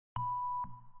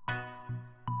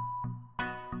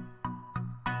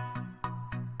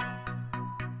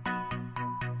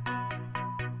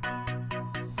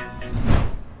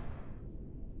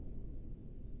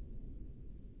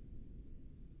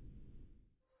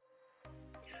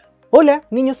Hola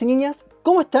niños y niñas,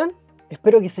 ¿cómo están?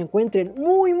 Espero que se encuentren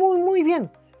muy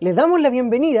bien. Les damos la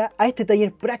bienvenida a este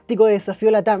taller práctico de Desafío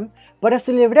Latam para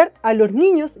celebrar a los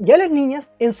niños y a las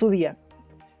niñas en su día.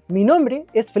 Mi nombre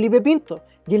es Felipe Pinto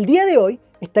y el día de hoy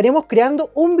estaremos creando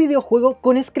un videojuego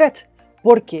con Scratch.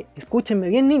 Porque, escúchenme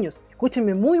bien niños,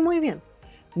 escúchenme muy bien.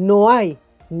 No hay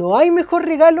mejor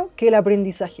regalo que el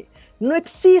aprendizaje. No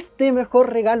existe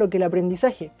mejor regalo que el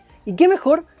aprendizaje. ¿Y qué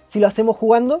mejor si lo hacemos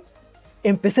jugando?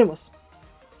 Empecemos.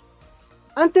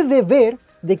 Antes de ver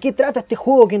de qué trata este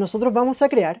juego que nosotros vamos a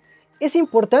crear, es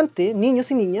importante,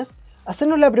 niños y niñas,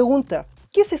 hacernos la pregunta,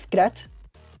 ¿qué es Scratch?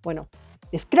 Bueno,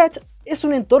 Scratch es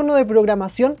un entorno de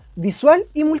programación visual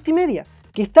y multimedia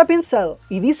que está pensado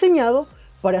y diseñado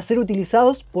para ser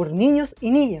utilizados por niños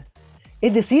y niñas.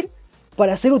 Es decir,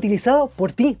 para ser utilizado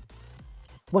por ti.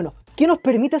 Bueno, ¿qué nos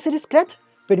permite hacer Scratch?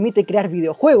 Permite crear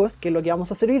videojuegos, que es lo que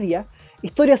vamos a hacer hoy día,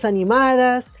 historias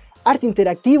animadas, arte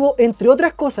interactivo, entre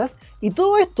otras cosas, y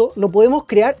todo esto lo podemos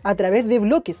crear a través de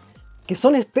bloques, que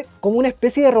son como una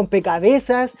especie de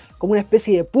rompecabezas, como una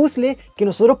especie de puzzle que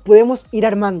nosotros podemos ir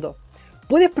armando.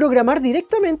 Puedes programar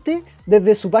directamente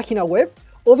desde su página web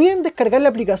o bien descargar la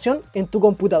aplicación en tu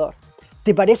computador.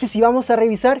 ¿Te parece si vamos a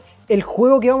revisar el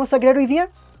juego que vamos a crear hoy día?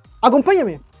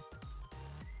 ¡Acompáñame!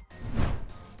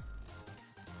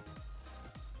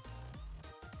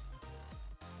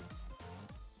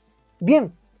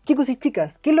 Bien, chicos y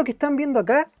chicas, ¿qué es lo que están viendo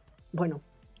acá? Bueno,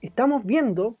 estamos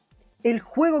viendo el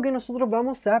juego que nosotros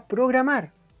vamos a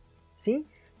programar, ¿sí?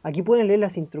 Aquí pueden leer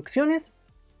las instrucciones.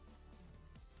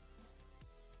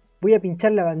 Voy a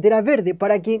pinchar la bandera verde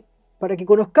para que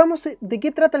conozcamos de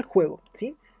qué trata el juego,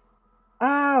 ¿sí?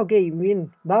 Ah, ok,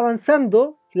 bien, va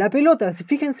avanzando la pelota.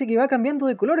 Fíjense que va cambiando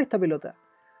de color esta pelota.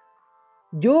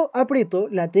 Yo aprieto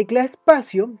la tecla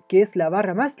espacio, que es la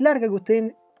barra más larga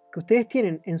que ustedes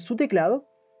tienen en su teclado,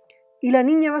 y la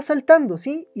niña va saltando,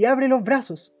 ¿sí? Y abre los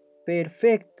brazos.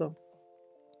 Perfecto.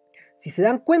 Si se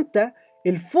dan cuenta,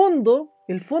 el fondo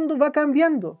va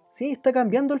cambiando, ¿sí? Está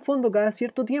cambiando el fondo cada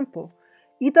cierto tiempo.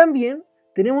 Y también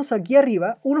tenemos aquí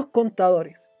arriba unos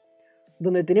contadores,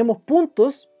 donde tenemos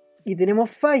puntos y tenemos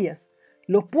fallas.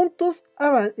 Los puntos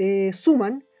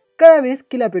suman cada vez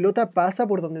que la pelota pasa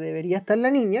por donde debería estar la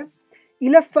niña, y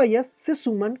las fallas se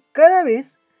suman cada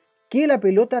vez que la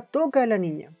pelota toca a la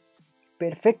niña.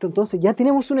 Perfecto, entonces ya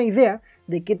tenemos una idea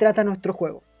de qué trata nuestro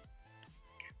juego.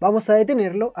 Vamos a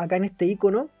detenerlo acá en este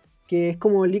icono, que es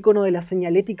como el icono de la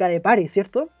señalética de pares,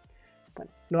 ¿cierto? Bueno,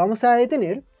 lo vamos a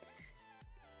detener.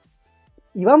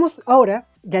 Y vamos ahora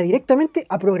ya directamente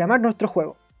a programar nuestro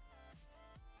juego.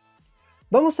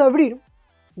 Vamos a abrir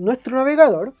nuestro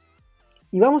navegador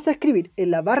y vamos a escribir en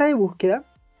la barra de búsqueda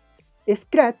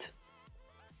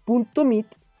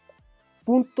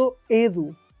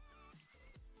scratch.meet.edu.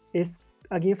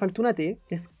 Aquí me falta una T,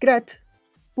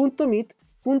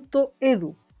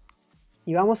 scratch.meet.edu.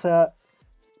 Y vamos a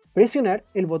presionar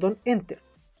el botón Enter.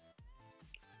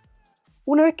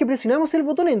 Una vez que presionamos el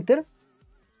botón Enter,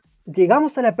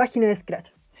 llegamos a la página de Scratch,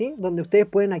 ¿sí? Donde ustedes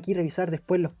pueden aquí revisar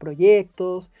después los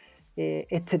proyectos,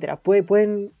 etc.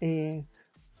 Pueden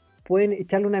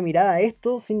echarle una mirada a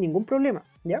esto sin ningún problema,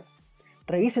 ¿ya?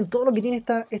 Revisen todo lo que tiene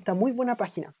esta muy buena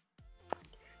página.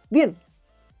 Bien,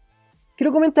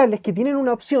 quiero comentarles que tienen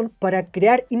una opción para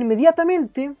crear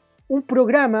inmediatamente un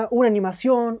programa, una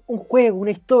animación, un juego, una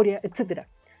historia, etc.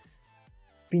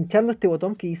 Pinchando este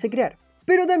botón que dice crear.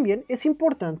 Pero también es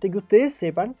importante que ustedes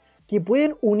sepan que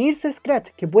pueden unirse a Scratch,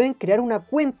 que pueden crear una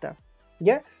cuenta,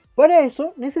 ¿ya? Para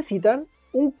eso necesitan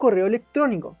un correo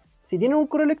electrónico. Si tienen un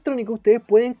correo electrónico, ustedes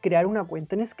pueden crear una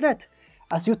cuenta en Scratch.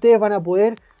 Así ustedes van a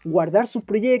poder guardar sus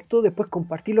proyectos, después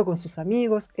compartirlo con sus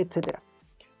amigos, etc.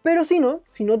 Pero si no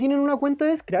tienen una cuenta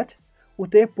de Scratch,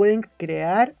 ustedes pueden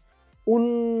crear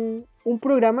un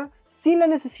programa sin la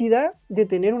necesidad de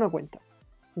tener una cuenta,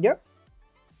 ¿ya?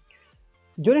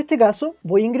 Yo en este caso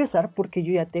voy a ingresar porque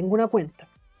yo ya tengo una cuenta,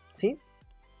 ¿sí?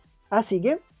 Así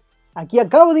que aquí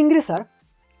acabo de ingresar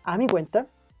a mi cuenta.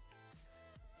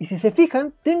 Y si se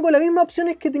fijan, tengo las mismas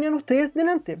opciones que tenían ustedes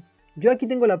delante. Yo aquí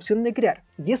tengo la opción de crear.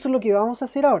 Y eso es lo que vamos a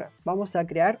hacer ahora. Vamos a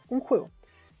crear un juego.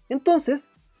 Entonces,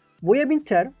 voy a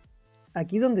pinchar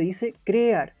aquí donde dice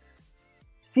crear.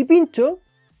 Si pincho,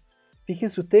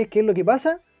 fíjense ustedes qué es lo que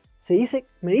pasa.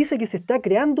 Me dice que se está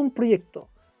creando un proyecto.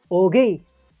 Ok.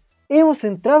 Hemos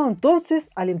entrado entonces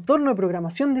al entorno de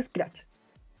programación de Scratch.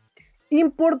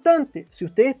 Importante, si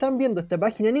ustedes están viendo esta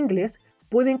página en inglés,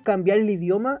 pueden cambiar el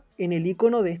idioma en el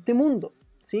icono de este mundo,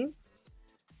 ¿sí?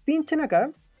 Pinchan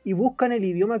acá y buscan el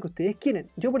idioma que ustedes quieren.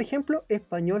 Yo, por ejemplo,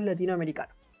 español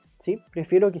latinoamericano, ¿sí?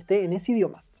 Prefiero que esté en ese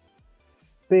idioma.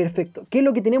 Perfecto. ¿Qué es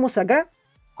lo que tenemos acá?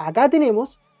 Acá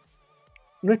tenemos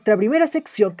nuestra primera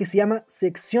sección que se llama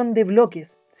sección de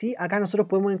bloques, ¿sí? Acá nosotros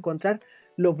podemos encontrar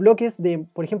los bloques de,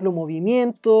 por ejemplo,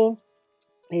 movimiento,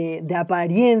 de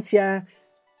apariencia,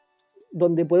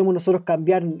 donde podemos nosotros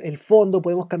cambiar el fondo,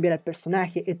 podemos cambiar al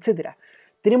personaje, etc.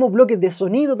 Tenemos bloques de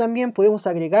sonido también, podemos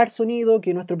agregar sonido,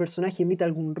 que nuestro personaje emita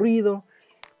algún ruido.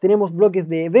 Tenemos bloques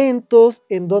de eventos,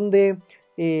 en donde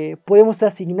podemos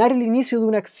asignar el inicio de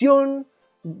una acción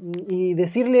y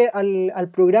decirle al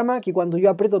programa que cuando yo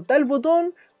aprieto tal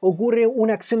botón, ocurre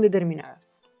una acción determinada.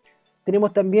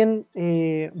 Tenemos también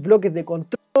bloques de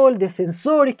control, de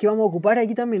sensores, que vamos a ocupar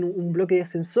aquí también un bloque de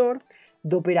sensor,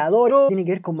 de operador, tiene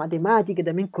que ver con matemática,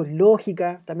 también con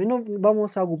lógica, también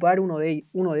vamos a ocupar uno de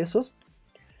esos.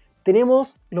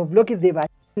 Tenemos los bloques de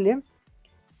variable,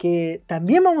 que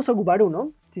también vamos a ocupar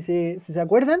uno, si se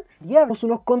acuerdan, y tenemos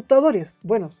unos contadores.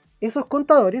 Bueno, esos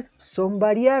contadores son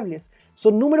variables,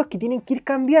 son números que tienen que ir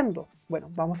cambiando. Bueno,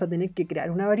 vamos a tener que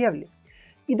crear una variable.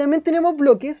 Y también tenemos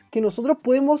bloques que nosotros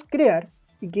podemos crear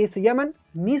y que se llaman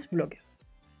mis bloques.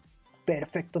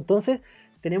 Perfecto, entonces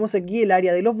tenemos aquí el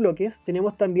área de los bloques,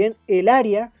 tenemos también el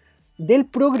área del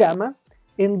programa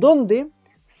en donde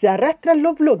se arrastran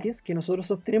los bloques que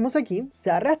nosotros obtenemos aquí, se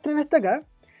arrastran hasta acá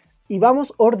y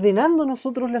vamos ordenando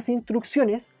nosotros las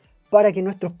instrucciones para que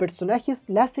nuestros personajes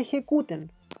las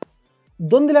ejecuten.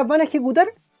 ¿Dónde las van a ejecutar?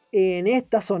 En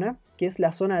esta zona, que es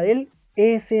la zona del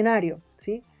escenario,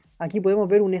 ¿sí? Aquí podemos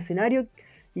ver un escenario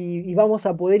y vamos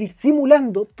a poder ir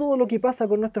simulando todo lo que pasa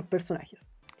con nuestros personajes.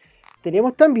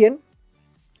 Tenemos también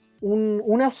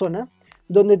una zona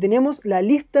donde tenemos la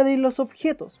lista de los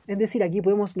objetos. Es decir, aquí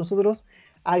podemos nosotros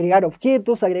agregar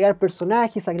objetos, agregar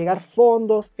personajes, agregar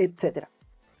fondos, etc.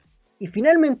 Y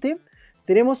finalmente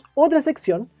tenemos otra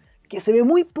sección que se ve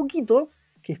muy poquito,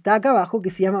 que está acá abajo, que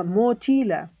se llama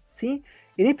mochila, ¿sí?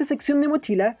 En esta sección de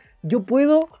mochila yo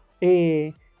puedo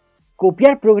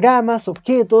copiar programas,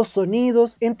 objetos,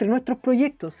 sonidos entre nuestros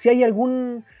proyectos. Si hay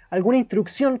alguna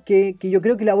instrucción que yo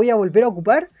creo que la voy a volver a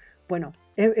ocupar, bueno,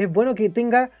 es bueno que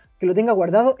lo tenga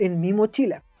guardado en mi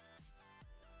mochila.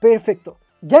 Perfecto.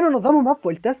 Ya no nos damos más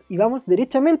vueltas y vamos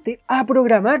derechamente a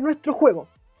programar nuestro juego.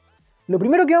 Lo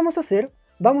primero que vamos a hacer,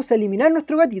 vamos a eliminar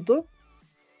nuestro gatito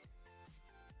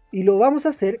y lo vamos a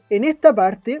hacer en esta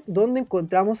parte donde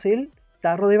encontramos el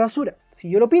tarro de basura. Si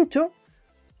yo lo pincho,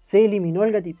 se eliminó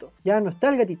el gatito, ya no está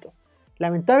el gatito.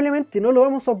 Lamentablemente no lo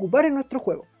vamos a ocupar en nuestro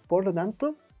juego, por lo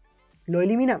tanto lo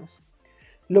eliminamos.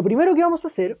 Lo primero que vamos a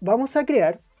hacer, vamos a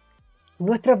crear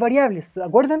nuestras variables, ¿se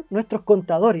acuerdan? Nuestros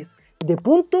contadores de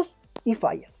puntos y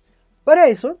fallas. Para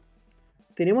eso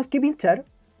tenemos que pinchar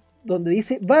donde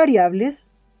dice variables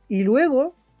y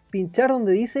luego pinchar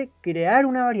donde dice crear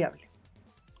una variable.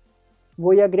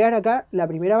 Voy a crear acá la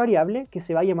primera variable que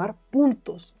se va a llamar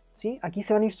puntos, ¿sí? Aquí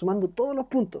se van a ir sumando todos los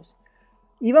puntos.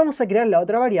 Y vamos a crear la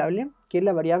otra variable, que es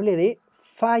la variable de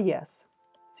fallas,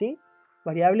 ¿sí?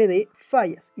 Variable de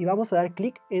fallas. Y vamos a dar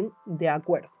clic en de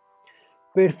acuerdo.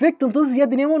 Perfecto, entonces ya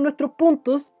tenemos nuestros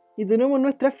puntos y tenemos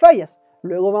nuestras fallas.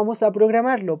 Luego vamos a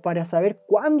programarlo para saber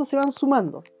cuándo se van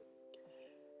sumando.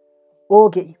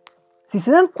 Ok, si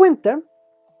se dan cuenta,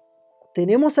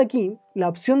 tenemos aquí la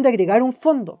opción de agregar un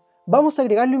fondo. Vamos a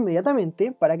agregarlo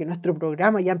inmediatamente para que nuestro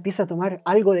programa ya empiece a tomar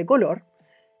algo de color.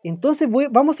 Entonces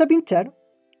vamos a pinchar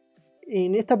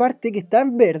en esta parte que está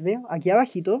en verde, aquí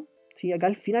abajito, ¿sí? Acá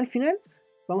al final,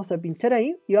 vamos a pinchar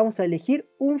ahí y vamos a elegir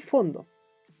un fondo.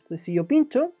 Entonces si yo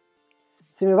pincho,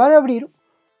 se me va a abrir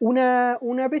una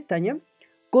pestaña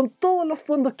con todos los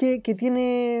fondos que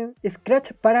tiene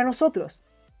Scratch para nosotros.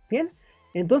 ¿Bien?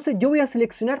 Entonces yo voy a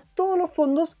seleccionar todos los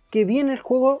fondos que vi en el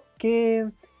juego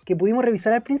que pudimos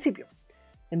revisar al principio.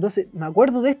 Entonces me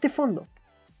acuerdo de este fondo,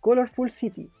 Colorful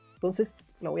City. Entonces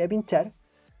lo voy a pinchar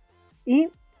y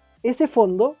ese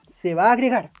fondo se va a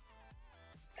agregar.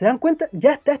 ¿Se dan cuenta?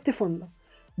 Ya está este fondo.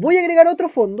 Voy a agregar otro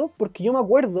fondo porque yo me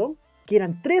acuerdo que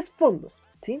eran 3 fondos,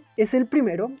 ¿sí? Es el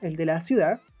primero, el de la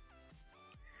ciudad.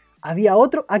 Había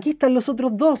otro, aquí están los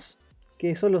otros 2,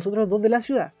 que son los otros 2 de la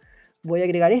ciudad. Voy a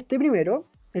agregar este primero,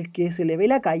 el que se le ve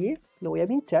la calle, lo voy a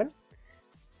pinchar.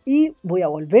 Y voy a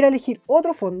volver a elegir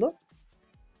otro fondo,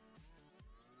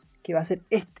 que va a ser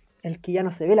este, el que ya no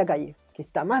se ve la calle, que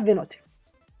está más de noche.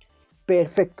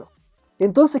 Perfecto.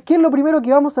 Entonces, ¿qué es lo primero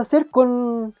que vamos a hacer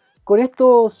con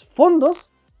estos fondos?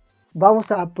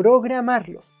 Vamos a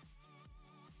programarlos.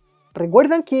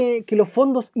 ¿Recuerdan que los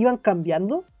fondos iban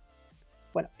cambiando?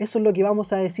 Bueno, eso es lo que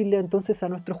vamos a decirle entonces a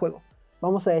nuestro juego.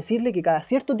 Vamos a decirle que cada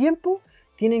cierto tiempo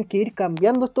tienen que ir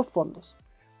cambiando estos fondos.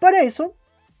 Para eso,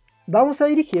 vamos a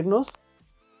dirigirnos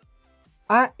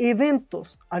a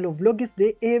eventos, a los bloques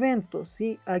de eventos,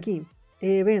 ¿sí? Aquí,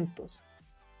 eventos,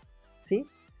 ¿sí?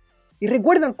 ¿Y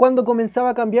recuerdan cuándo comenzaba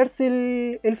a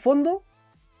cambiarse el fondo?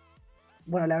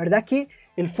 Bueno, la verdad es que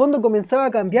el fondo comenzaba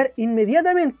a cambiar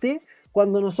inmediatamente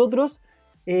cuando nosotros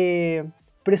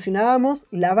presionábamos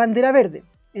la bandera verde.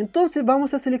 Entonces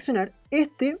vamos a seleccionar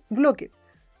este bloque.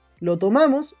 Lo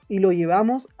tomamos y lo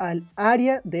llevamos al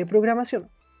área de programación.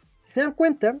 Si se dan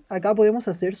cuenta, acá podemos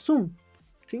hacer zoom,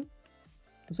 ¿sí?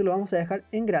 Entonces lo vamos a dejar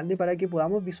en grande para que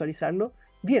podamos visualizarlo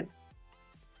bien.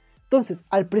 Entonces,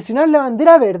 al presionar la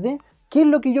bandera verde, ¿qué es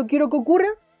lo que yo quiero que ocurra?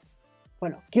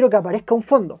 Bueno, quiero que aparezca un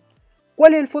fondo.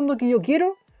 ¿Cuál es el fondo que yo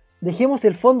quiero? Dejemos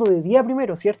el fondo de día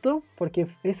primero, ¿cierto? Porque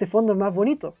ese fondo es más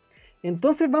bonito.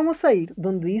 Entonces vamos a ir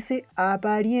donde dice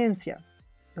apariencia.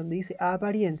 Donde dice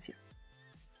apariencia.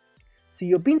 Si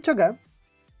yo pincho acá,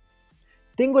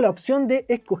 tengo la opción de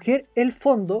escoger el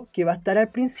fondo que va a estar al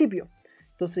principio.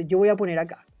 Entonces yo voy a poner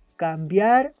acá,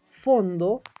 cambiar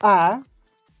fondo a,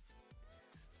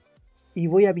 y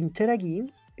voy a pinchar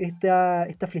aquí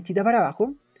esta flechita para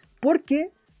abajo,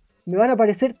 porque me van a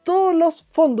aparecer todos los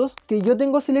fondos que yo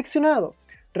tengo seleccionado.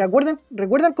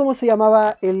 ¿Recuerdan cómo se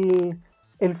llamaba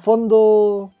el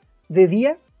fondo de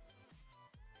día?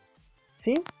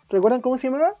 ¿Sí? ¿Recuerdan cómo se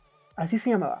llamaba? Así se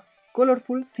llamaba,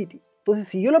 Colorful City. Entonces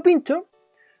si yo lo pincho,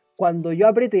 cuando yo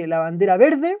apriete la bandera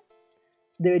verde,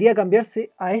 debería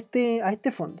cambiarse a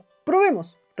este fondo.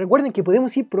 Probemos. Recuerden que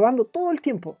podemos ir probando todo el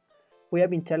tiempo. Voy a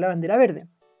pinchar la bandera verde.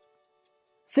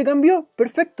 Se cambió.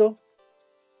 Perfecto.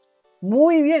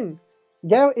 Muy bien.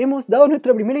 Ya hemos dado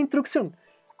nuestra primera instrucción.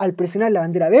 Al presionar la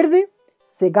bandera verde,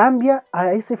 se cambia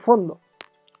a ese fondo.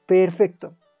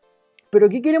 Perfecto. Pero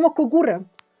 ¿qué queremos que ocurra?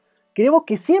 Queremos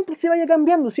que siempre se vaya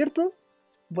cambiando, ¿cierto?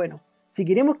 Bueno, si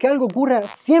queremos que algo ocurra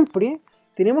siempre,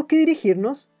 tenemos que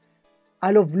dirigirnos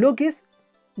a los bloques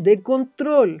de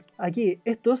control. Aquí,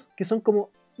 estos que son como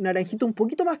naranjito un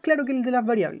poquito más claro que el de las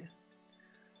variables.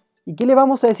 ¿Y qué le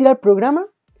vamos a decir al programa?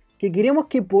 Que queremos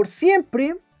que por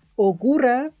siempre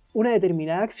ocurra una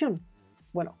determinada acción.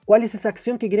 Bueno, ¿cuál es esa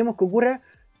acción que queremos que ocurra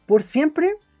por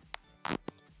siempre?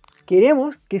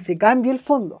 Queremos que se cambie el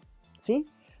fondo, ¿sí?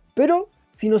 Pero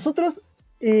si nosotros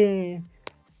le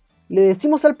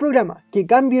decimos al programa que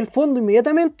cambie el fondo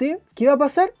inmediatamente, ¿qué va a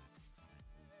pasar?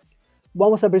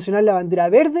 Vamos a presionar la bandera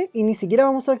verde y ni siquiera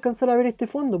vamos a alcanzar a ver este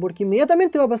fondo, porque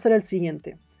inmediatamente va a pasar al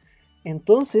siguiente.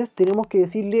 Entonces tenemos que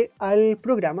decirle al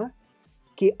programa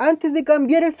que antes de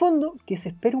cambiar el fondo, que se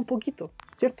espere un poquito,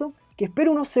 ¿cierto? Que espere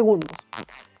unos segundos.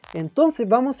 Entonces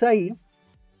vamos a ir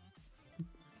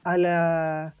a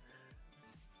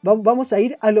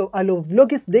los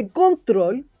bloques de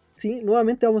control, ¿sí?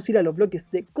 Nuevamente vamos a ir a los bloques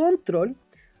de control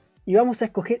y vamos a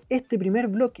escoger este primer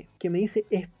bloque que me dice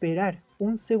esperar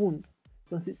un segundo.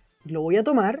 Entonces lo voy a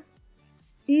tomar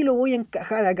y lo voy a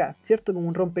encajar acá, ¿cierto? Como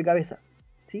un rompecabezas,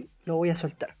 ¿sí? Lo voy a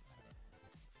soltar.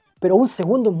 Pero un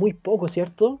segundo es muy poco,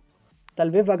 ¿cierto?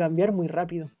 Tal vez va a cambiar muy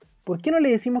rápido. ¿Por qué no le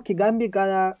decimos que cambie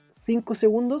cada 5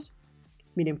 segundos?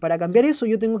 Miren, para cambiar eso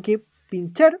yo tengo que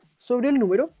pinchar sobre el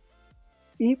número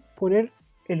y poner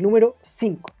el número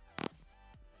 5.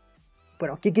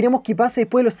 Bueno, ¿qué queremos que pase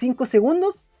después de los 5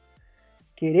 segundos?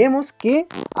 Queremos que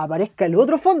aparezca el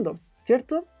otro fondo,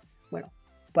 ¿cierto? Bueno,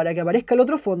 para que aparezca el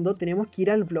otro fondo tenemos que ir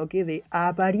al bloque de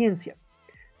apariencia.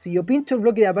 Si yo pincho el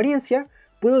bloque de apariencia,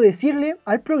 puedo decirle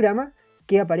al programa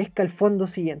que aparezca el fondo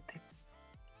siguiente.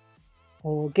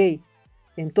 Ok,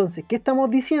 entonces, ¿qué estamos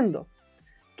diciendo?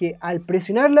 Que al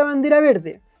presionar la bandera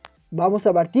verde, vamos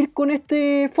a partir con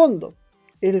este fondo,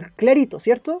 el clarito,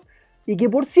 ¿cierto? Y que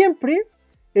por siempre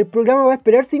el programa va a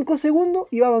esperar 5 segundos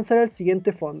y va a avanzar al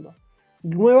siguiente fondo.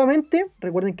 Nuevamente,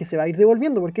 recuerden que se va a ir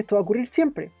devolviendo porque esto va a ocurrir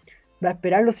siempre. Va a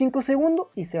esperar los 5 segundos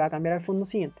y se va a cambiar al fondo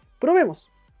siguiente. Probemos.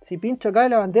 Si pincho acá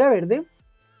en la bandera verde,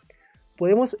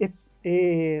 podemos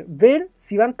ver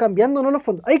si van cambiando o no los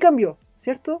fondos. Ahí cambió,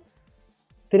 ¿cierto?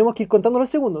 Tenemos que ir contando los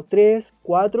segundos. 3,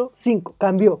 4, 5.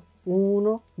 Cambió.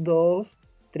 1, 2,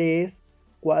 3,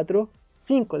 4,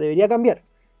 5. Debería cambiar.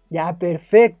 Ya,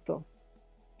 perfecto.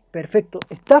 Perfecto.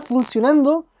 Está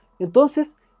funcionando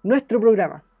entonces nuestro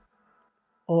programa.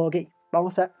 Ok,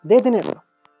 vamos a detenerlo.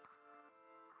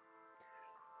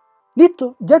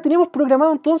 Listo, ya tenemos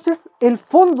programado entonces el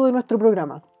fondo de nuestro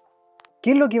programa.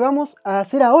 ¿Qué es lo que vamos a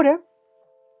hacer ahora?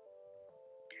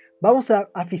 Vamos a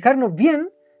fijarnos bien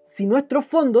si nuestros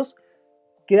fondos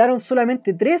quedaron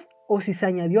solamente 3 o si se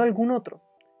añadió algún otro.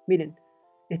 Miren,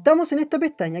 estamos en esta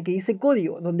pestaña que dice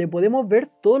código, donde podemos ver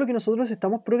todo lo que nosotros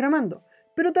estamos programando.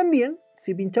 Pero también,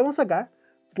 si pinchamos acá,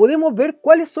 podemos ver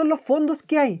cuáles son los fondos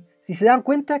que hay. Si se dan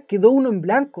cuenta, quedó uno en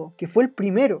blanco, que fue el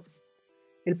primero.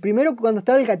 El primero, cuando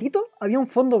estaba el gatito, había un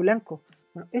fondo blanco.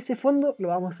 Bueno, ese fondo lo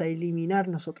vamos a eliminar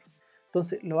nosotros.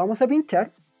 Entonces, lo vamos a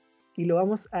pinchar y lo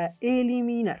vamos a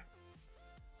eliminar.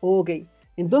 Ok,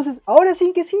 entonces ahora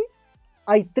sí que sí,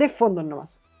 hay 3 fondos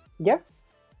nomás, ¿ya?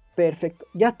 Perfecto,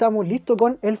 ya estamos listos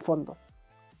con el fondo.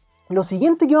 Lo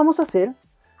siguiente que vamos a hacer,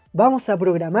 vamos a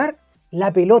programar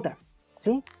la pelota,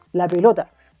 ¿sí? La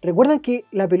pelota. ¿Recuerdan que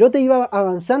la pelota iba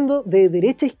avanzando de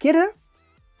derecha a izquierda?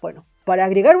 Bueno, para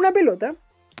agregar una pelota,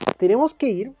 tenemos que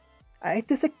ir a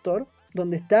este sector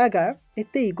donde está acá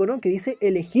este icono que dice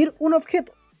elegir un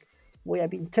objeto. Voy a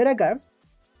pinchar acá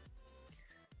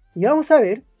y vamos a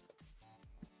ver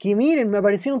que miren, me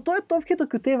aparecieron todos estos objetos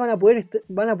que ustedes van a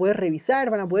poder revisar,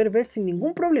 van a poder ver sin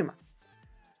ningún problema,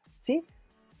 ¿sí?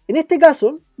 En este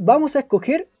caso, vamos a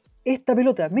escoger esta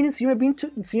pelota. Miren, si yo me pincho,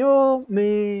 si yo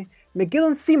me quedo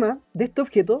encima de este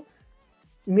objeto,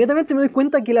 inmediatamente me doy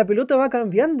cuenta que la pelota va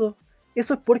cambiando.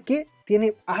 Eso es porque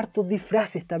tiene hartos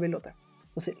disfraces esta pelota.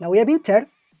 Entonces, la voy a pinchar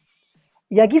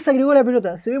y aquí se agregó la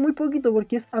pelota. Se ve muy poquito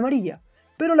porque es amarilla,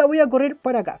 pero la voy a correr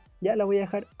para acá. Ya la voy a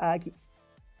dejar aquí.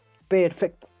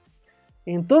 Perfecto.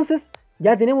 Entonces,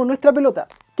 ya tenemos nuestra pelota.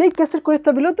 ¿Qué hay que hacer con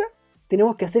esta pelota?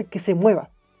 Tenemos que hacer que se mueva.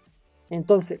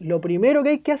 Entonces, lo primero que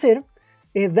hay que hacer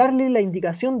es darle la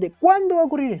indicación de cuándo va a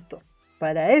ocurrir esto.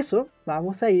 Para eso,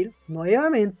 vamos a ir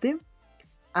nuevamente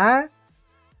al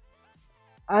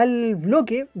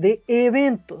bloque de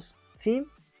eventos, ¿sí?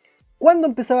 ¿Cuándo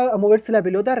empezaba a moverse la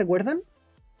pelota? ¿Recuerdan?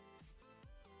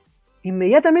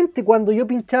 Inmediatamente cuando yo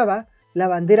pinchaba la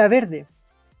bandera verde.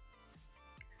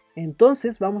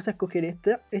 Entonces vamos a escoger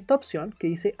esta opción que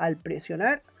dice al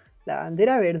presionar la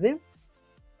bandera verde.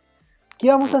 ¿Qué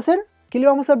vamos a hacer? ¿Qué le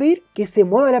vamos a pedir? Que se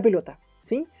mueva la pelota,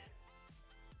 ¿sí?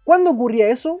 ¿Cuándo ocurría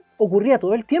eso? ¿Ocurría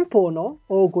todo el tiempo o no?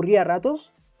 ¿O ocurría a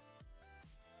ratos?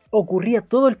 Ocurría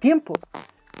todo el tiempo.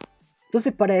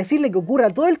 Entonces, para decirle que ocurra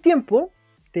todo el tiempo,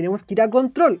 tenemos que ir a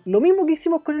control. Lo mismo que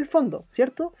hicimos con el fondo,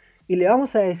 ¿cierto? Y le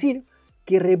vamos a decir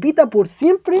que repita por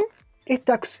siempre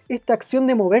esta acción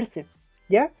de moverse,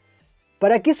 ¿ya?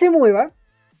 Para que se mueva,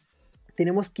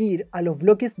 tenemos que ir a los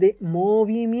bloques de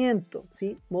movimiento,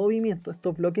 ¿sí? Movimiento,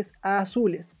 estos bloques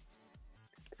azules.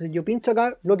 Entonces yo pincho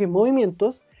acá, bloques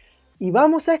movimientos, y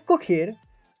vamos a escoger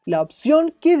la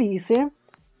opción que dice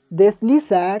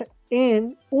deslizar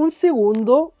en un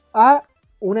segundo a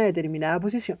una determinada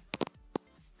posición.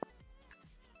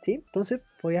 ¿Sí? Entonces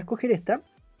voy a escoger esta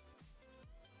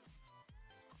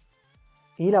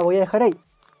y la voy a dejar ahí.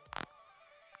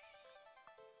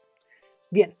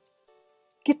 Bien,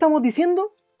 ¿qué estamos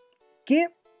diciendo? Que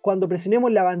cuando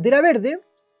presionemos la bandera verde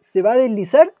se va a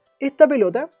deslizar esta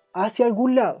pelota hacia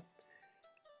algún lado.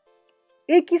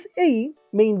 X e Y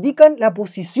me indican la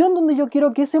posición donde yo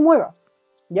quiero que se mueva,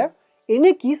 ¿ya? En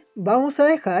X vamos a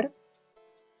dejar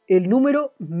el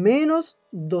número menos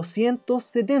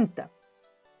 270,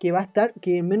 que va a estar,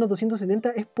 que en menos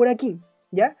 270 es por aquí,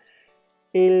 ¿ya?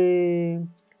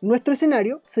 Nuestro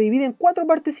escenario se divide en 4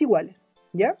 partes iguales,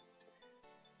 ¿ya?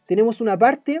 Tenemos una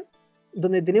parte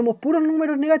donde tenemos puros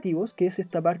números negativos, que es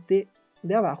esta parte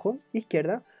de abajo,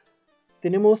 izquierda.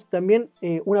 Tenemos también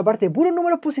una parte de puros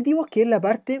números positivos, que es la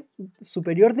parte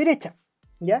superior derecha,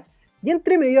 ¿ya? Y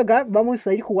entre medio acá vamos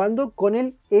a ir jugando con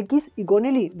el X y con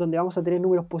el Y, donde vamos a tener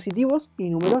números positivos y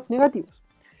números negativos.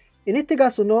 En este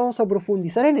caso no vamos a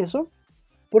profundizar en eso,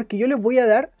 porque yo les voy a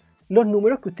dar los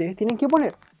números que ustedes tienen que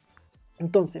poner.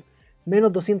 Entonces,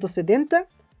 menos 270,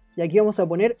 y aquí vamos a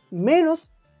poner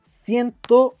menos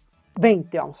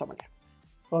 120, vamos a poner.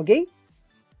 ¿Ok?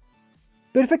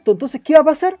 Perfecto, entonces, ¿qué va a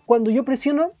pasar? Cuando yo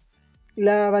presiono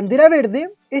la bandera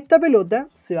verde, esta pelota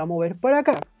se va a mover para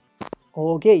acá.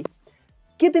 Ok.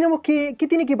 ¿Qué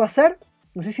tiene que pasar?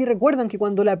 No sé si recuerdan que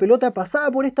cuando la pelota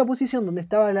pasaba por esta posición donde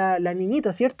estaba la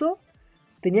niñita, ¿cierto?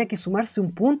 Tenía que sumarse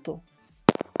un punto.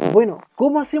 Bueno,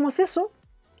 ¿cómo hacemos eso?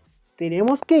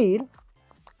 Tenemos que ir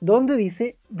donde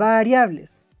dice variables.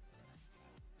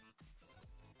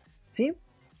 ¿Sí?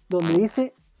 Donde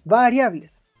dice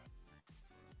variables.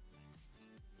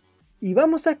 Y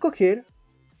vamos a escoger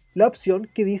la opción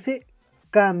que dice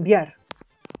cambiar.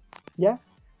 ¿Ya?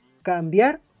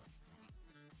 Cambiar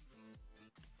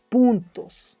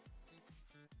puntos.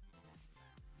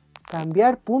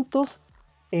 Cambiar puntos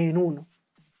en 1.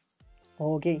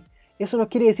 Ok. Eso nos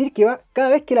quiere decir que cada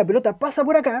vez que la pelota pasa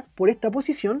por acá, por esta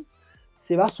posición,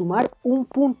 se va a sumar un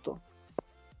punto.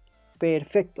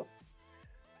 Perfecto.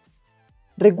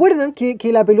 ¿Recuerdan que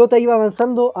la pelota iba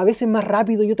avanzando a veces más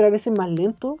rápido y otras veces más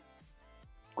lento?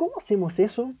 ¿Cómo hacemos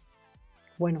eso?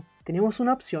 Bueno, tenemos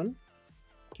una opción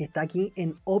que está aquí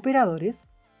en operadores,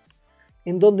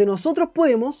 en donde nosotros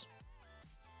podemos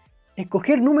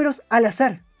escoger números al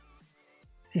azar.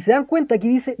 Si se dan cuenta, aquí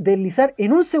dice deslizar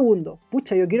en un segundo.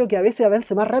 Pucha, yo quiero que a veces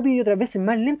avance más rápido y otras veces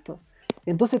más lento.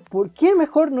 Entonces, ¿por qué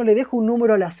mejor no le dejo un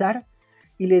número al azar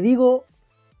y le digo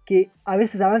que a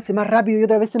veces avance más rápido y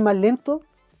otras veces más lento,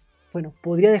 bueno,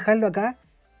 podría dejarlo acá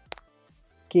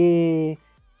que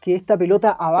esta pelota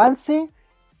avance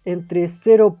entre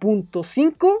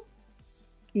 0.5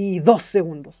 y 2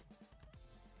 segundos.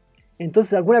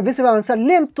 Entonces algunas veces va a avanzar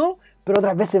lento, pero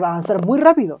otras veces va a avanzar muy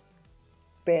rápido.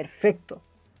 Perfecto.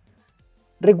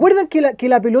 ¿Recuerdan que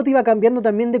la pelota iba cambiando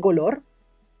también de color?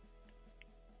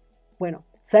 Bueno,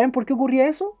 ¿saben por qué ocurría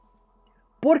eso?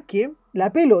 Porque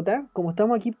la pelota, como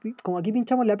aquí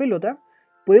pinchamos la pelota,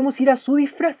 podemos ir a su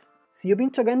disfraz. Si yo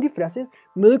pincho acá en disfraces,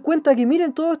 me doy cuenta que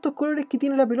miren todos estos colores que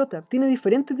tiene la pelota. Tiene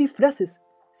diferentes disfraces,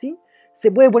 ¿sí?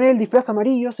 Se puede poner el disfraz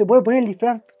amarillo, se puede poner el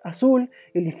disfraz azul,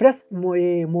 el disfraz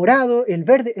morado, el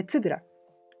verde, etc.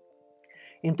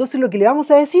 Entonces lo que le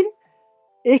vamos a decir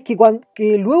es que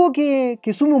luego que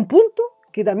sume un punto,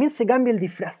 que también se cambie el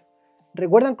disfraz.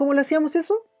 ¿Recuerdan cómo lo hacíamos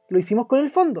eso? Lo hicimos con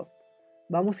el fondo.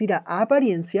 Vamos a ir a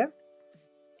apariencia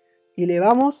y le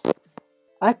vamos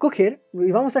a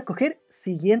escoger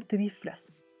siguiente disfraz,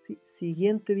 ¿sí?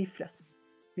 Siguiente disfraz,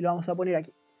 y lo vamos a poner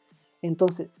aquí.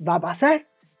 Entonces va a pasar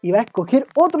y va a escoger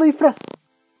otro disfraz.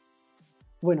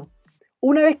 Bueno,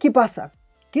 una vez que pasa,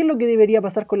 ¿qué es lo que debería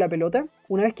pasar con la pelota?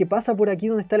 Una vez que pasa por aquí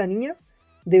donde está la niña,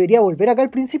 debería volver acá al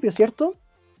principio, ¿cierto?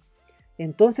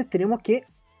 Entonces tenemos que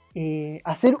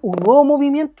hacer un nuevo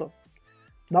movimiento.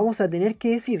 Vamos a tener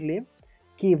que decirle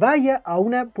que vaya a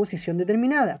una posición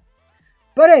determinada.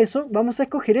 Para eso vamos a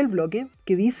escoger el bloque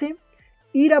que dice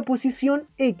ir a posición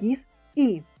X,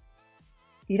 Y.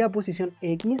 Ir a posición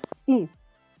X, Y.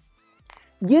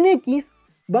 Y en X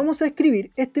vamos a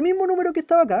escribir este mismo número que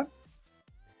estaba acá,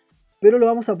 pero lo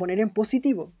vamos a poner en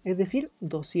positivo, es decir,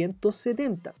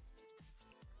 270.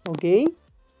 ¿Ok?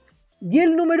 Y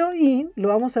el número Y lo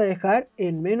vamos a dejar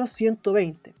en menos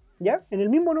 120, ¿ya? En el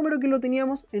mismo número que lo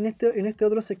teníamos en este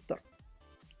otro sector.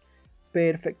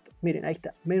 Perfecto, miren, ahí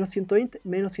está, menos 120,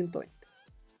 menos 120.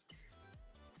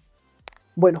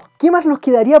 Bueno, ¿qué más nos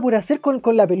quedaría por hacer con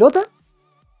la pelota?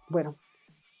 Bueno,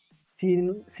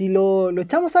 si lo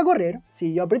echamos a correr,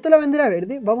 si yo aprieto la bandera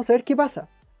verde, vamos a ver qué pasa.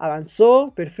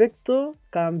 Avanzó, perfecto,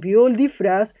 cambió el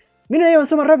disfraz. Miren, ahí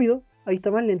avanzó más rápido, ahí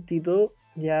está más lentito,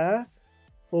 ya,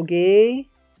 ok.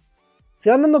 ¿Se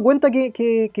van dando cuenta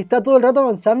que está todo el rato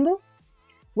avanzando?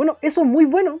 Bueno, eso es muy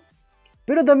bueno,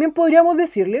 pero también podríamos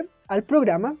decirle al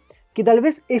programa que tal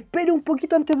vez espere un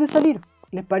poquito antes de salir.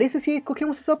 ¿Les parece si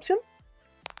escogemos esa opción?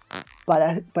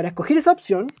 Para escoger esa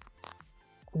opción,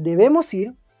 debemos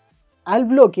ir al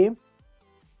bloque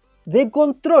de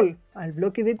control,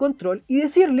 y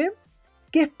decirle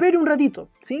que espere un ratito,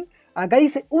 ¿sí? Acá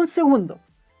dice un segundo.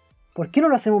 ¿Por qué no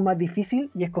lo hacemos más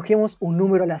difícil y escogemos un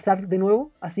número al azar de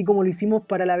nuevo, así como lo hicimos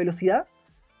para la velocidad?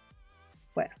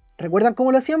 Bueno, ¿recuerdan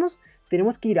cómo lo hacíamos?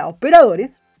 Tenemos que ir a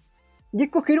operadores y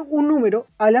escoger un número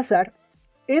al azar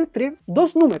entre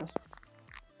dos números.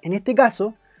 En este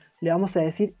caso, le vamos a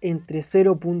decir entre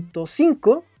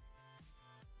 0.5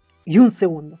 y un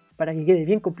segundo, para que quede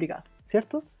bien complicado,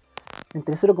 ¿cierto?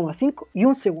 Entre 0,5 y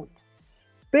un segundo.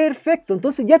 Perfecto,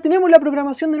 entonces ya tenemos la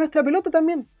programación de nuestra pelota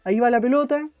también. Ahí va la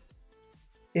pelota,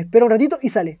 espera un ratito y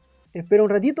sale. Espera un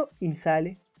ratito y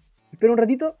sale. Espera un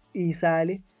ratito y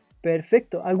sale.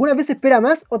 Perfecto, algunas veces espera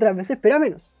más, otras veces espera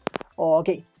menos. Ok.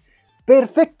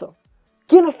 Perfecto.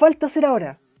 ¿Qué nos falta hacer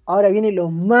ahora? Ahora viene lo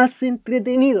más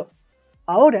entretenido.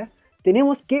 Ahora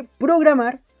tenemos que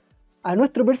programar a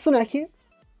nuestro personaje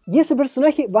y ese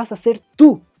personaje vas a ser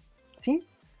tú, ¿sí?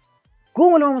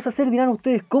 ¿Cómo lo vamos a hacer? Dirán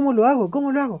ustedes, ¿cómo lo hago?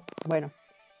 ¿Cómo lo hago? Bueno,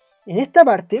 en esta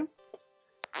parte,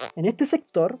 en este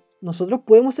sector, nosotros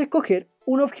podemos escoger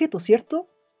un objeto, ¿cierto?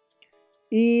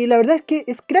 Y la verdad es que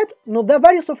Scratch nos da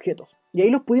varios objetos. Y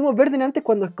ahí los pudimos ver antes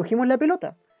cuando escogimos la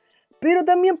pelota. Pero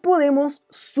también podemos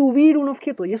subir un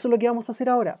objeto, y eso es lo que vamos a hacer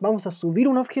ahora. Vamos a subir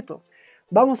un objeto.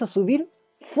 Vamos a subir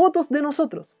fotos de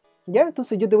nosotros, ¿ya?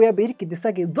 Entonces yo te voy a pedir que te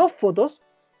saques dos fotos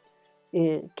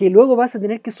que luego vas a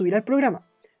tener que subir al programa.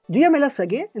 Yo ya me las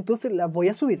saqué, entonces las voy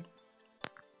a subir.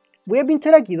 Voy a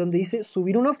pinchar aquí donde dice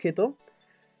subir un objeto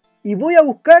y voy a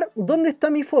buscar dónde está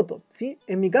mi foto, ¿sí?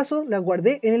 En mi caso la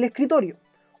guardé en el escritorio.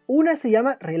 Una se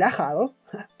llama relajado,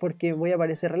 porque voy a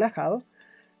aparecer relajado.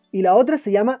 Y la otra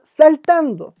se llama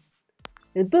saltando.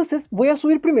 Entonces voy a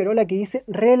subir primero la que dice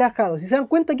relajado. Si se dan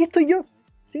cuenta, aquí estoy yo,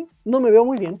 ¿sí? No me veo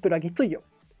muy bien, pero aquí estoy yo.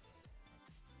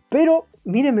 Pero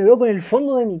miren, me veo con el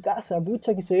fondo de mi casa,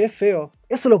 pucha que se ve feo.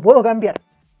 Eso lo puedo cambiar.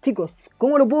 Chicos,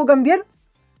 ¿cómo lo puedo cambiar?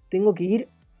 Tengo que ir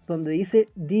donde dice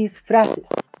disfraces,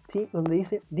 ¿sí? Donde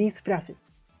dice disfraces.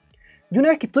 Y una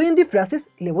vez que estoy en disfraces,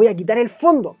 le voy a quitar el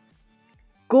fondo.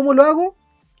 ¿Cómo lo hago?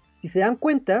 Si se dan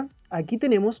cuenta, aquí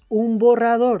tenemos un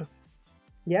borrador,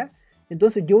 ¿ya?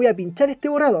 Entonces yo voy a pinchar este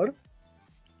borrador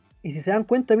y si se dan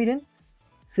cuenta, miren,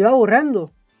 se va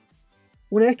borrando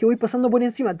una vez que voy pasando por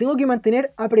encima. Tengo que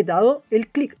mantener apretado el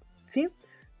clic, ¿sí?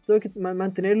 Tengo que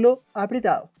mantenerlo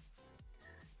apretado.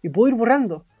 Y puedo ir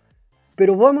borrando.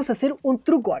 Pero vamos a hacer un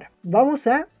truco ahora. Vamos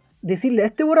a decirle a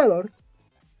este borrador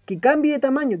que cambie de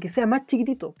tamaño, que sea más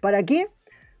chiquitito. ¿Para qué?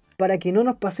 Para que no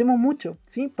nos pasemos mucho,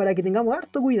 ¿sí? Para que tengamos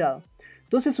harto cuidado.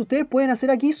 Entonces ustedes pueden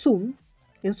hacer aquí zoom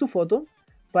en su foto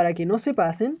para que no se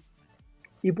pasen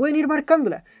y pueden ir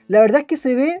marcándola. La verdad es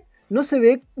que no se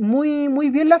ve muy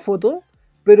bien la foto,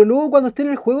 pero luego cuando esté en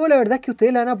el juego la verdad es que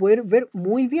ustedes la van a poder ver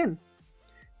muy bien.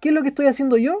 ¿Qué es lo que estoy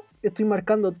haciendo yo? Estoy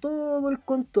marcando todo el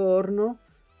contorno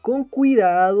con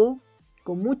cuidado,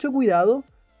 con mucho cuidado,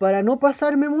 para no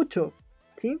pasarme mucho,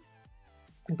 ¿sí?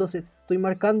 Entonces estoy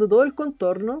marcando todo el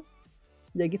contorno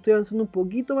y aquí estoy avanzando un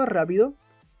poquito más rápido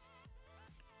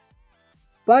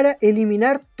para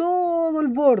eliminar todo el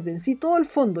borde, ¿sí? Todo el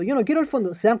fondo. Yo no quiero el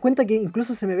fondo. ¿Se dan cuenta que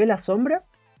incluso se me ve la sombra?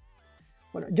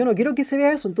 Bueno, yo no quiero que se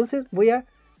vea eso, entonces voy a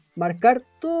marcar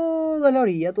toda la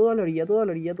orilla, toda la orilla, toda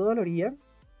la orilla, toda la orilla.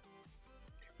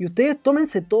 Y ustedes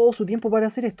tómense todo su tiempo para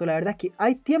hacer esto. La verdad es que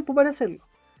hay tiempo para hacerlo.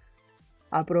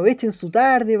 Aprovechen su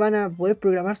tarde, van a poder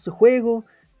programar su juego.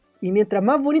 Y mientras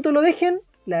más bonito lo dejen,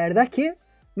 la verdad es que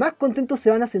más contentos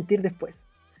se van a sentir después.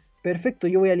 Perfecto,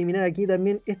 yo voy a eliminar aquí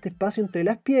también este espacio entre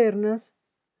las piernas.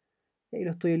 Ahí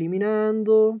lo estoy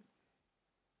eliminando.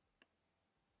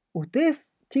 Ustedes,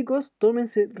 chicos,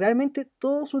 tómense realmente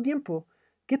todo su tiempo.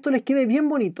 Que esto les quede bien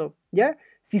bonito, ¿ya?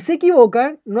 Si se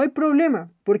equivocan, no hay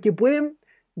problema, porque pueden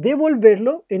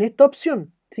devolverlo en esta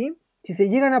opción, ¿sí? Si se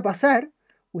llegan a pasar,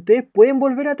 ustedes pueden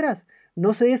volver atrás.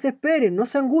 No se desesperen, no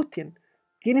se angustien.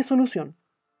 Tiene solución.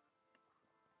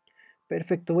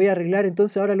 Perfecto, voy a arreglar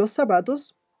entonces ahora los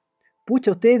zapatos.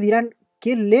 Pucha, ustedes dirán,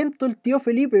 qué lento el tío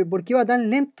Felipe, ¿por qué va tan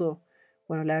lento?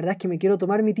 Bueno, la verdad es que me quiero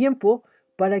tomar mi tiempo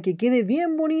para que quede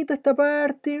bien bonita esta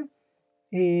parte.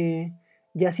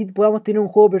 Y así podamos tener un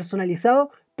juego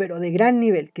personalizado, pero de gran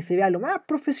nivel, que se vea lo más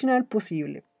profesional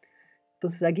posible.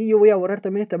 Entonces aquí yo voy a borrar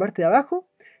también esta parte de abajo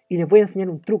y les voy a enseñar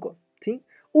un truco, ¿sí?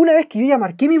 Una vez que yo ya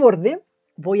marqué mi borde,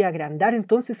 voy a agrandar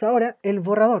entonces ahora el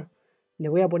borrador. Le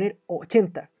voy a poner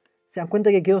 80. ¿Se dan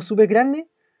cuenta que quedó súper grande?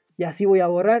 Y así voy a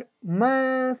borrar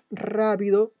más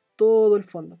rápido todo el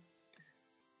fondo.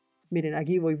 Miren,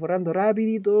 aquí voy borrando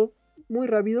rapidito, muy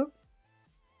rápido.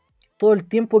 Todo el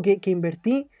tiempo que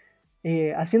invertí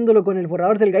haciéndolo con el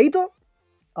borrador del gatito,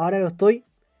 ahora lo estoy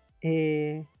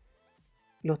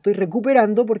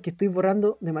recuperando porque estoy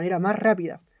borrando de manera más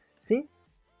rápida, ¿sí?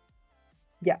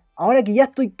 Ya, ahora que ya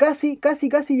estoy casi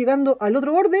llegando al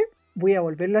otro borde, voy a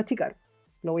volverlo a achicar.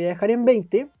 Lo voy a dejar en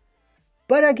 20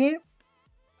 para que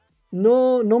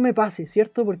no me pase,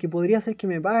 ¿cierto? Porque podría ser que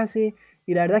me pase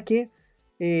y la verdad es que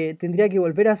tendría que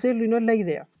volver a hacerlo y no es la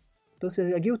idea.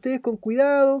 Entonces aquí ustedes con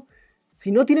cuidado.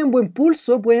 Si no tienen buen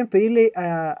pulso, pueden pedirle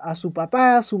a su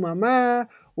papá, a su mamá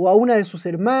o a una de sus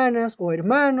hermanas o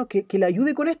hermanos que le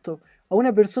ayude con esto. A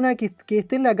una persona que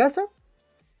esté en la casa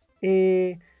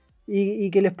y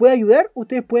que les pueda ayudar,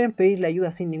 ustedes pueden pedirle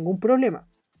ayuda sin ningún problema,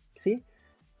 ¿sí?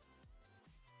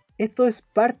 Esto es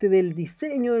parte del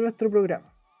diseño de nuestro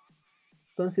programa.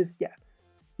 Entonces ya,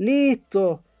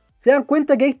 listo. ¿Se dan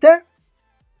cuenta que ahí está?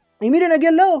 Y miren aquí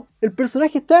al lado, el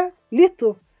personaje está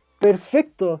listo.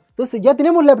 Perfecto. Entonces ya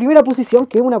tenemos la primera posición,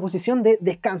 que es una posición de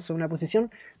descanso, una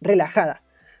posición relajada.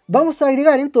 Vamos a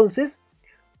agregar entonces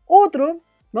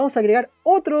vamos a agregar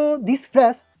otro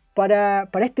disfraz para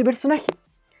este personaje.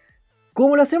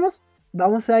 ¿Cómo lo hacemos?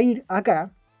 Vamos a ir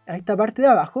acá, a esta parte de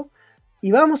abajo,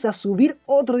 y vamos a subir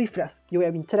otro disfraz. Yo voy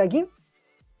a pinchar aquí,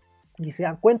 y si se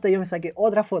dan cuenta yo me saqué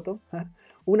otra foto,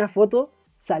 una foto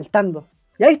saltando.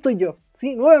 Y ahí estoy yo,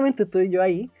 ¿sí? Nuevamente estoy yo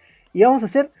ahí, y vamos a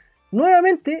hacer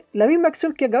nuevamente la misma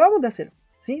acción que acabamos de hacer,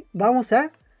 ¿sí? Vamos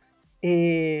a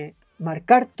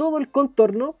marcar todo el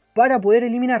contorno para poder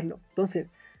eliminarlo. Entonces,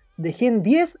 dejé en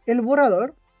 10 el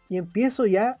borrador y empiezo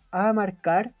ya a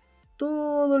marcar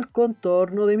todo el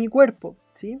contorno de mi cuerpo,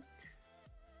 ¿sí?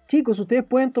 Chicos, ustedes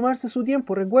pueden tomarse su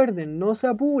tiempo, recuerden, no se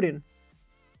apuren.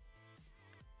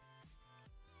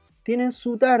 Tienen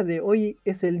su tarde, hoy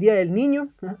es el día del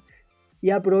niño, ¿no? Y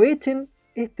aprovechen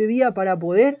este día para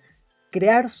poder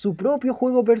crear su propio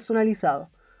juego personalizado.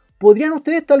 Podrían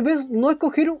ustedes tal vez no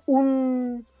escoger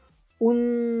un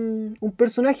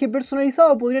personaje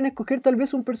personalizado, podrían escoger tal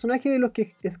vez un personaje de los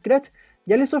que Scratch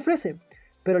ya les ofrece.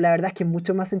 Pero la verdad es que es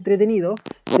mucho más entretenido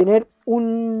tener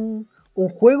un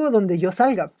juego donde yo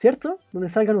salga, ¿cierto? Donde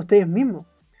salgan ustedes mismos.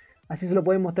 Así se lo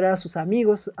pueden mostrar a sus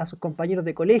amigos, a sus compañeros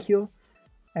de colegio,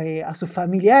 a sus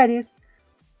familiares.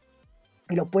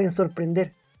 Y los pueden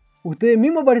sorprender. Ustedes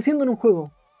mismos apareciendo en un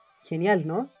juego. Genial,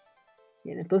 ¿no?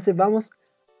 Bien, entonces vamos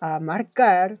a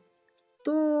marcar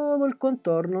todo el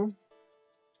contorno.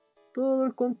 Todo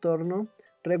el contorno.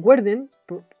 Recuerden,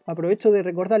 aprovecho de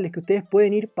recordarles que ustedes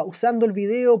pueden ir pausando el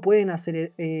video, pueden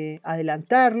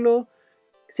adelantarlo.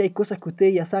 Si hay cosas que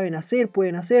ustedes ya saben hacer,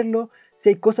 pueden hacerlo. Si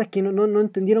hay cosas que no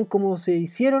entendieron cómo se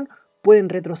hicieron, pueden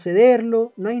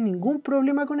retrocederlo. No hay ningún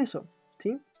problema con eso,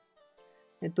 ¿sí?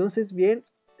 Entonces, bien,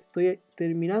 estoy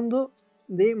terminando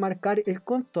de marcar el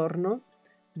contorno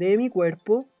de mi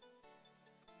cuerpo.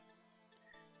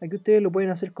 Aquí ustedes lo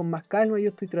pueden hacer con más calma. Yo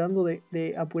estoy tratando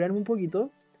de apurarme un poquito.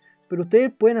 Pero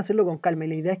ustedes pueden hacerlo con calma. Y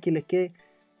la idea es que les quede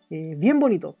bien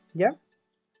bonito, ¿ya?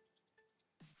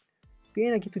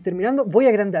 Bien, aquí estoy terminando. Voy a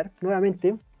agrandar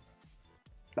nuevamente.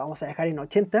 Lo vamos a dejar en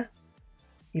 80.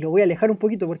 Y lo voy a alejar un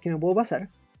poquito porque me puedo pasar.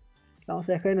 Lo vamos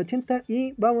a dejar en 80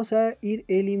 y vamos a ir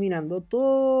eliminando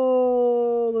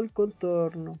todo el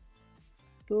contorno.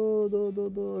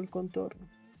 Todo el contorno.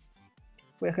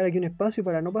 Voy a dejar aquí un espacio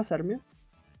para no pasarme.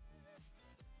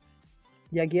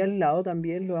 Y aquí al lado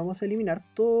también lo vamos a eliminar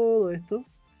todo esto.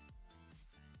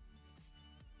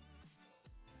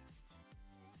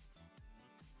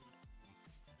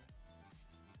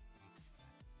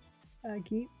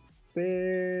 Aquí.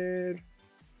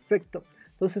 Perfecto.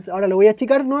 Entonces ahora lo voy a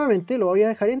achicar nuevamente. Lo voy a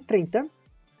dejar en 30.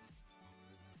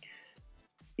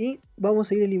 Y vamos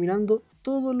a ir eliminando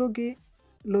todo lo que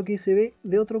se ve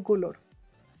de otro color.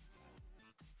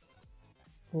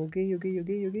 Ok.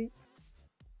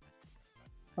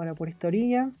 Ahora por esta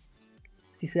orilla.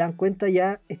 Si se dan cuenta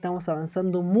ya estamos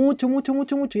avanzando mucho.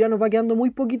 Ya nos va quedando muy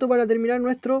poquito para terminar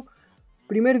nuestro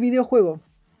primer videojuego.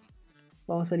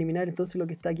 Vamos a eliminar entonces lo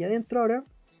que está aquí adentro ahora.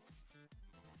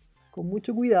 Con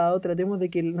mucho cuidado, tratemos de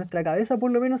que nuestra cabeza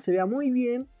por lo menos se vea muy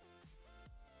bien.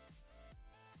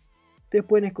 Ustedes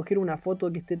pueden escoger una foto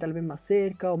que esté tal vez más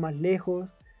cerca o más lejos.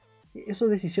 Eso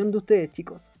es decisión de ustedes,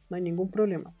 chicos. No hay ningún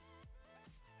problema.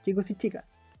 Chicos y chicas.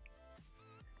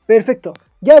 Perfecto.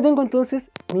 Ya tengo entonces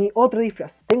mi otro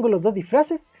disfraz. Tengo los dos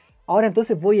disfraces. Ahora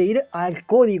entonces voy a ir al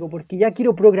código porque ya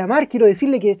quiero programar. Quiero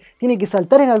decirle que tiene que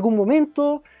saltar en algún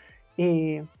momento.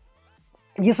 Y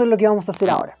eso es lo que vamos a hacer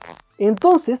ahora.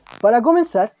 Entonces, para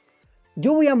comenzar,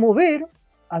 yo voy a mover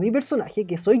a mi personaje,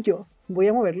 que soy yo. Voy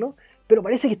a moverlo. Pero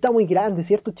parece que está muy grande,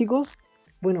 ¿cierto, chicos?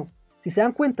 Bueno, si se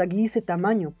dan cuenta, aquí dice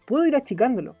tamaño. Puedo ir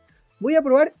achicándolo. Voy a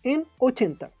probar en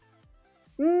 80.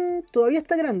 Todavía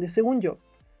está grande, según yo.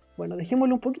 Bueno,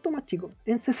 dejémoslo un poquito más chico.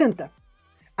 En 60.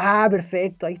 Ah,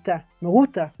 perfecto, ahí está. Me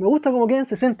gusta como queda en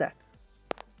 60.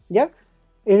 ¿Ya?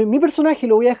 Mi personaje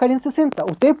lo voy a dejar en 60.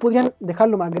 Ustedes podrían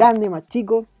dejarlo más grande, más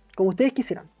chico, como ustedes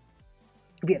quisieran.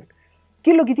 Bien. ¿Qué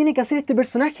es lo que tiene que hacer este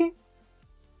personaje?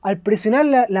 Al presionar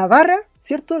la barra,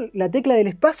 ¿cierto? La tecla del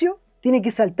espacio, tiene que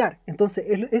saltar. Entonces,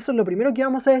 eso es lo primero que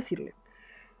vamos a decirle.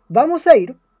 Vamos a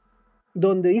ir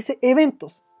donde dice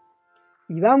eventos.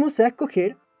 Y vamos a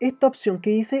escoger esta opción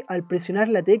que dice al presionar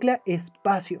la tecla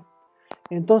espacio.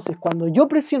 Entonces, cuando yo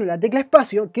presiono la tecla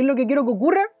espacio, ¿qué es lo que quiero que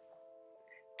ocurra?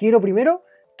 Quiero primero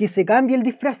que se cambie el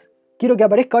disfraz. Quiero que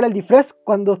aparezca ahora el disfraz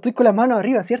cuando estoy con las manos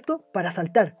arriba, ¿cierto? Para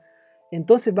saltar.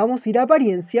 Entonces vamos a ir a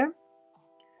apariencia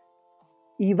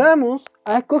y vamos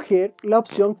a escoger la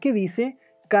opción que dice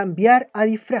cambiar a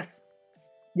disfraz.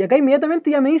 Y acá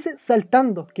inmediatamente ya me dice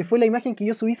saltando, que fue la imagen que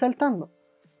yo subí saltando.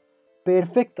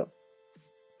 Perfecto.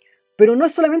 Pero no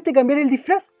es solamente cambiar el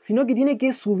disfraz, sino que tiene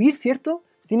que subir, ¿cierto?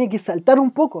 Tiene que saltar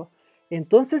un poco.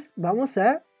 Entonces vamos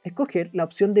a escoger la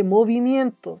opción de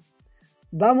movimiento.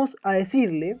 Vamos a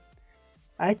decirle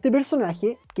a este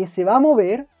personaje que se va a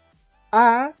mover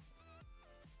a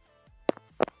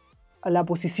la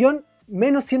posición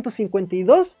menos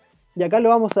 152 y acá lo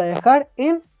vamos a dejar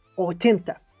en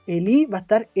 80. El I va a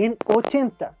estar en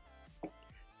 80.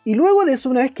 Y luego de eso,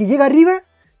 una vez que llega arriba,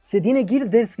 se tiene que ir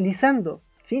deslizando,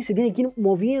 ¿sí? Se tiene que ir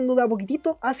moviendo de a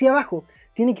poquitito hacia abajo.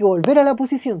 Tiene que volver a la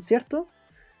posición, ¿cierto?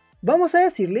 Vamos a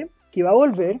decirle que va a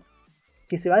volver,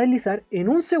 que se va a deslizar en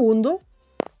un segundo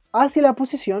hacia la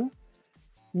posición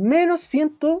menos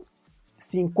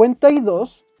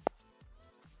 152.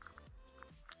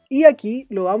 Y aquí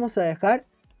lo vamos a dejar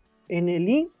en el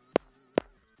I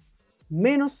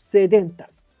menos 70.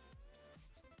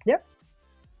 ¿Ya?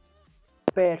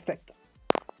 Perfecto.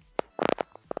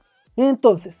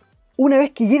 Entonces, una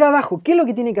vez que llega abajo, ¿qué es lo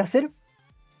que tiene que hacer?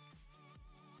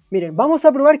 Miren, vamos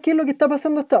a probar qué es lo que está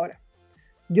pasando hasta ahora.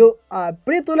 Yo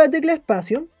aprieto la tecla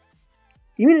espacio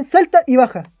y miren, salta y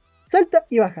baja. Salta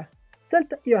y baja.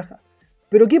 Salta y baja.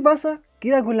 Pero ¿qué pasa?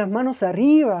 Queda con las manos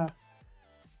arriba.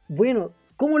 Bueno,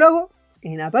 ¿cómo lo hago?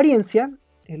 En apariencia,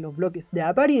 en los bloques de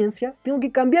apariencia, tengo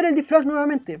que cambiar el disfraz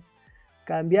nuevamente.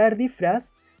 Cambiar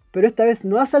disfraz, pero esta vez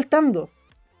no a saltando,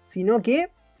 sino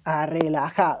que a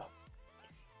relajado.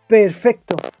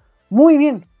 Perfecto. Muy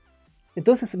bien.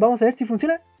 Entonces vamos a ver si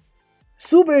funciona.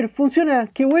 ¡Súper! ¡Funciona!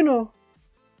 ¡Qué bueno!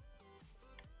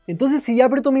 Entonces si ya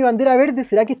aprieto mi bandera verde,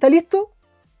 ¿será que está listo?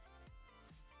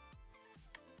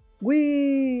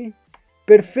 ¡Uy!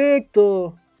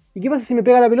 ¡Perfecto! ¿Y qué pasa si me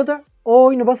pega la pelota?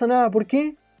 Hoy no pasa nada. ¿Por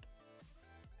qué?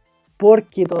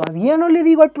 Porque todavía no le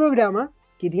digo al programa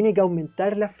que tiene que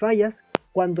aumentar las fallas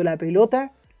cuando la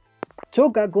pelota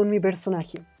choca con mi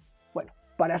personaje. Bueno,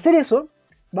 para hacer eso,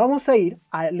 vamos a ir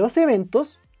a los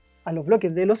eventos, a los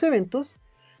bloques de los eventos,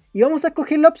 y vamos a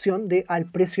escoger la opción de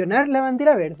al presionar la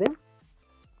bandera verde,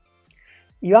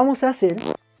 y vamos a hacer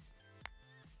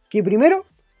que primero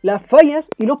las fallas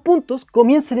y los puntos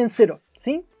comiencen en cero,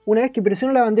 ¿sí? Una vez que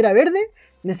presiono la bandera verde,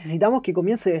 necesitamos que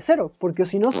comience de cero, porque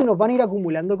si no se nos van a ir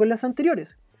acumulando con las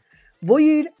anteriores. Voy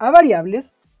a ir a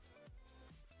variables,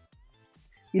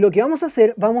 y lo que vamos a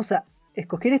hacer, vamos a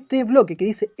escoger este bloque que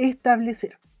dice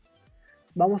establecer.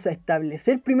 Vamos a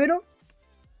establecer primero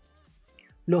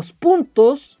los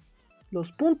puntos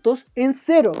en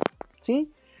cero,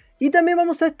 ¿sí? Y también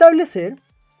vamos a establecer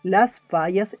las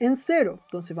fallas en cero.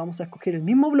 Entonces vamos a escoger el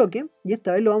mismo bloque y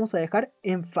esta vez lo vamos a dejar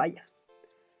en fallas,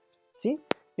 ¿sí?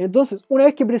 Entonces, una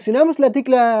vez que presionamos la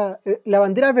tecla, la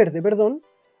bandera verde, perdón,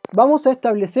 vamos a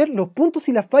establecer los puntos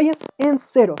y las fallas en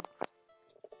cero.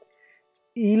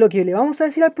 Y lo que le vamos a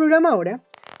decir al programa ahora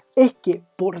es que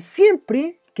por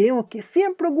siempre queremos que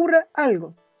siempre ocurra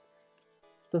algo.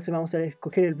 Entonces vamos a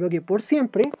escoger el bloque por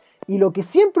siempre. Y lo que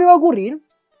siempre va a ocurrir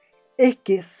es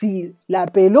que si la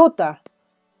pelota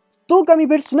toca a mi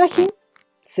personaje,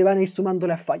 se van a ir sumando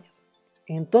las fallas.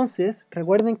 Entonces,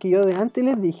 recuerden que yo de antes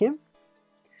les dije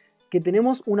que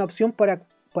tenemos una opción para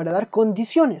dar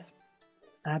condiciones.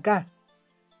 Acá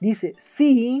dice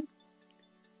si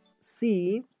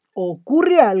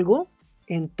ocurre algo,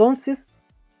 entonces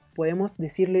podemos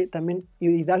decirle también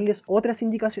y darles otras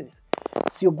indicaciones.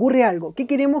 Si ocurre algo, ¿qué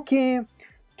queremos que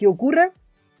ocurra?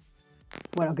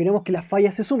 Bueno, queremos que las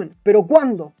fallas se sumen. ¿Pero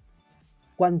cuándo?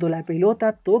 Cuando la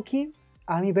pelota toque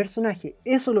a mi personaje.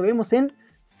 Eso lo vemos en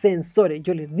sensores.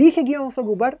 Yo les dije que íbamos a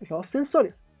ocupar los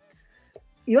sensores.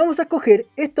 Y vamos a escoger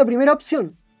esta primera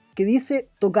opción que dice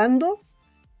tocando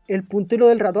el puntero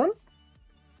del ratón.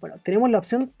 Bueno, tenemos la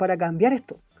opción para cambiar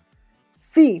esto.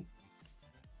 Si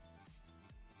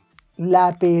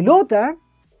la pelota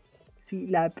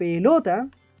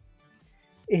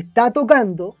está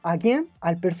tocando ¿a quién?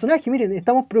 Al personaje. Miren,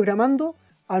 estamos programando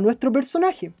a nuestro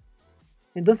personaje.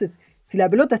 Entonces, si la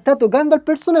pelota está tocando al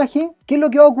personaje, ¿qué es lo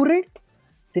que va a ocurrir?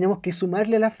 Tenemos que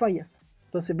sumarle las fallas.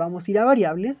 Entonces vamos a ir a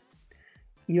variables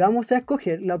y vamos a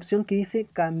escoger la opción que dice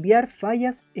cambiar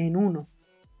fallas en 1.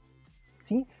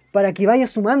 ¿Sí? Para que vaya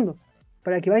sumando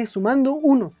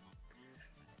 1.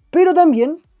 Pero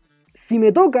también, si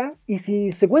me toca y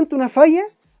si se cuenta una falla,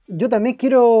 yo también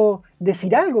quiero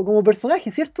decir algo como personaje,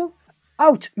 ¿cierto?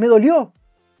 ¡Auch! ¡Me dolió!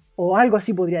 O algo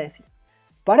así podría decir.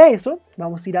 Para eso,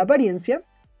 vamos a ir a apariencia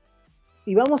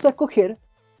y vamos a escoger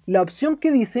la opción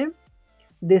que dice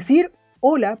decir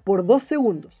hola por 2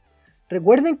 segundos.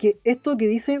 Recuerden que esto que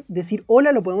dice decir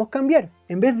hola lo podemos cambiar.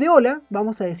 En vez de hola,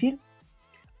 vamos a decir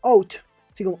ouch.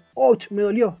 Así como, ouch, me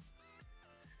dolió.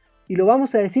 Y lo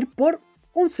vamos a decir por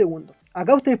 1 segundo.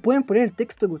 Acá ustedes pueden poner el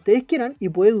texto que ustedes quieran y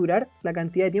puede durar la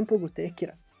cantidad de tiempo que ustedes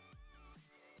quieran.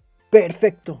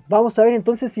 Perfecto. Vamos a ver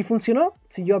entonces si funcionó.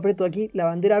 Si yo aprieto aquí la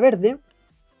bandera verde,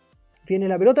 viene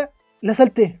la pelota, la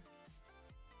salté.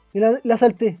 La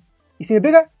salté. Y si me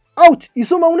pega, ouch, y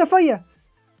suma una falla.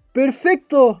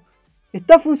 Perfecto.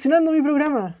 Está funcionando mi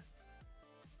programa.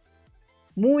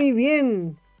 Muy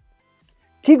bien.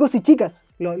 Chicos y chicas,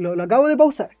 lo acabo de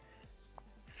pausar.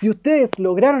 Si ustedes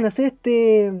lograron hacer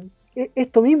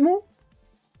esto mismo,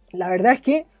 la verdad es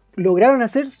que lograron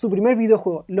hacer su primer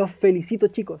videojuego. Los felicito,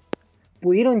 chicos.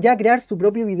 Pudieron ya crear su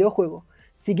propio videojuego.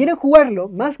 Si quieren jugarlo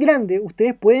más grande,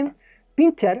 ustedes pueden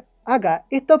pinchar acá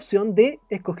esta opción de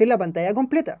escoger la pantalla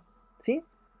completa, ¿sí?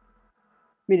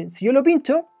 Miren, si yo lo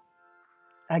pincho,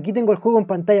 aquí tengo el juego en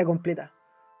pantalla completa.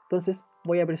 Entonces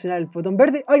voy a presionar el botón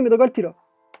verde. ¡Ay, me tocó el tiro!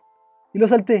 Y lo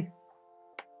salté.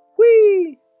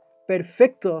 ¡Uy!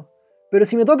 Perfecto. Pero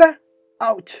si me toca,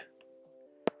 ¡ouch!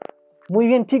 Muy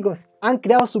bien, chicos. Han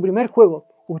creado su primer juego.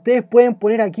 Ustedes pueden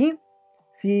poner aquí,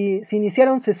 si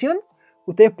iniciaron sesión,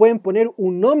 ustedes pueden poner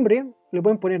un nombre. Le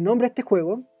pueden poner nombre a este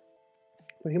juego.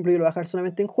 Por ejemplo, yo lo voy a dejar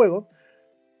solamente en juego.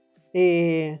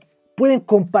 Pueden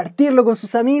compartirlo con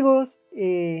sus amigos.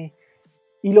 Y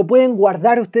lo pueden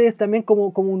guardar ustedes también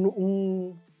como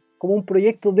un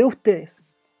proyecto de ustedes.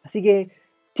 Así que,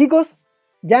 chicos,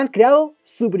 ya han creado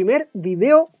su primer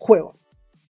videojuego.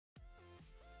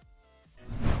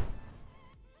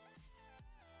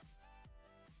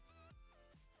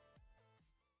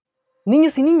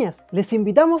 Niños y niñas, les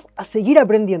invitamos a seguir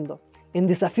aprendiendo. En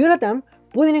Desafío Latam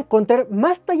pueden encontrar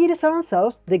más talleres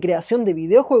avanzados de creación de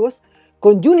videojuegos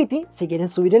con Unity si quieren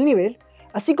subir el nivel,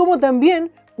 así como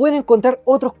también pueden encontrar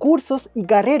otros cursos y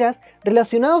carreras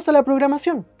relacionados a la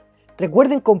programación.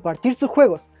 Recuerden compartir sus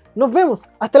juegos. Nos vemos,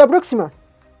 hasta la próxima.